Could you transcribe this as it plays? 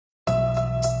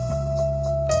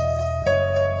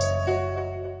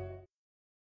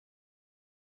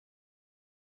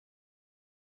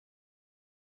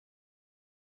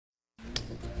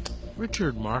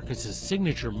Richard Marcus's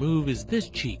signature move is this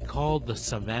cheat called the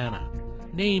Savannah,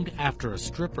 named after a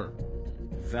stripper.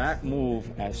 That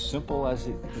move, as simple as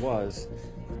it was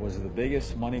the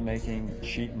biggest money-making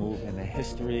cheat move in the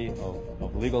history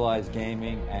of legalized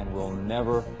gaming and will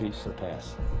never be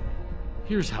surpassed.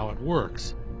 Here's how it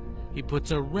works. He puts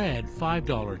a red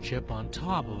 $5 chip on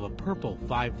top of a purple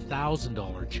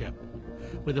 $5,000 chip,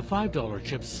 with the $5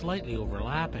 chip slightly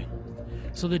overlapping,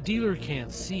 so the dealer can't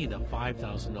see the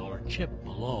 $5,000 chip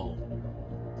below.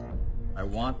 I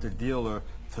want the dealer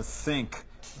to think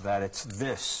that it's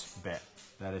this bet,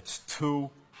 that it's two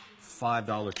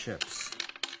 $5 chips.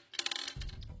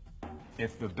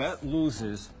 If the bet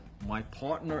loses, my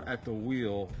partner at the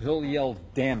wheel, he'll yell,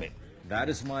 "Damn it." That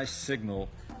is my signal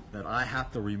that I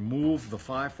have to remove the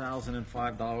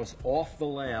 $5,005 off the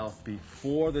layout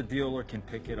before the dealer can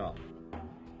pick it up.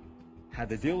 Had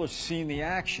the dealer seen the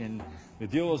action, the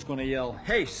dealer's going to yell,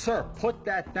 "Hey, sir, put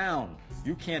that down.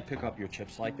 You can't pick up your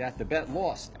chips like that. The bet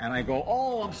lost." And I go,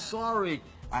 "Oh, I'm sorry."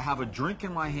 I have a drink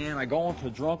in my hand. I go into a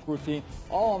drunk routine.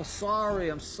 "Oh, I'm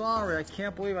sorry. I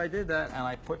can't believe I did that." And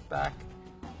I put back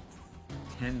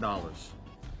 $10.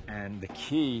 And the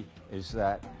key is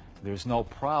that there's no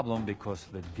problem because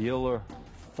the dealer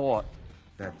thought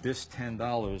that this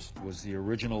 $10 was the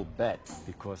original bet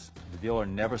because the dealer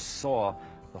never saw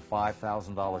the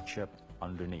 $5,000 chip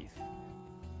underneath.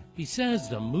 He says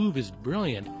the move is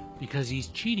brilliant because he's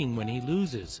cheating when he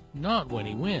loses, not when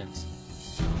he wins.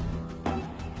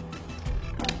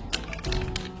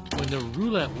 When the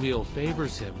roulette wheel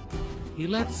favors him, he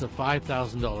lets the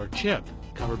 $5,000 chip,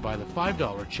 covered by the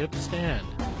 $5 chip, stand.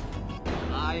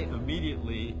 I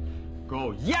immediately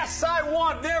go, "Yes, I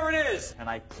won! There it is!" And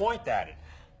I point at it.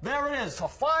 There it is, a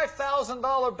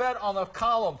 $5,000 bet on the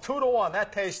column, 2-to-1.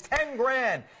 That pays 10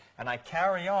 grand. And I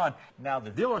carry on. Now,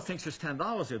 the dealer thinks there's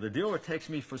 $10 here. The dealer takes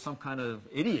me for some kind of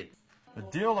idiot. The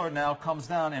dealer now comes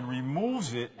down and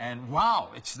removes it, and wow,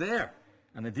 it's there.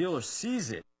 And the dealer sees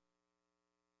it.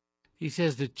 He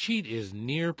says the cheat is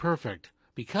near perfect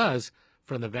because,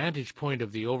 from the vantage point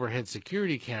of the overhead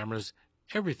security cameras,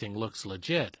 everything looks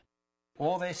legit.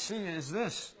 All they see is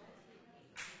this.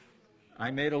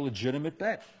 I made a legitimate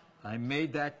bet. I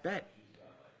made that bet.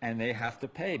 And they have to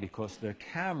pay because their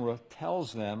camera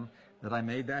tells them that I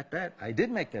made that bet. I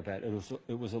did make that bet.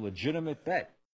 It was a legitimate bet.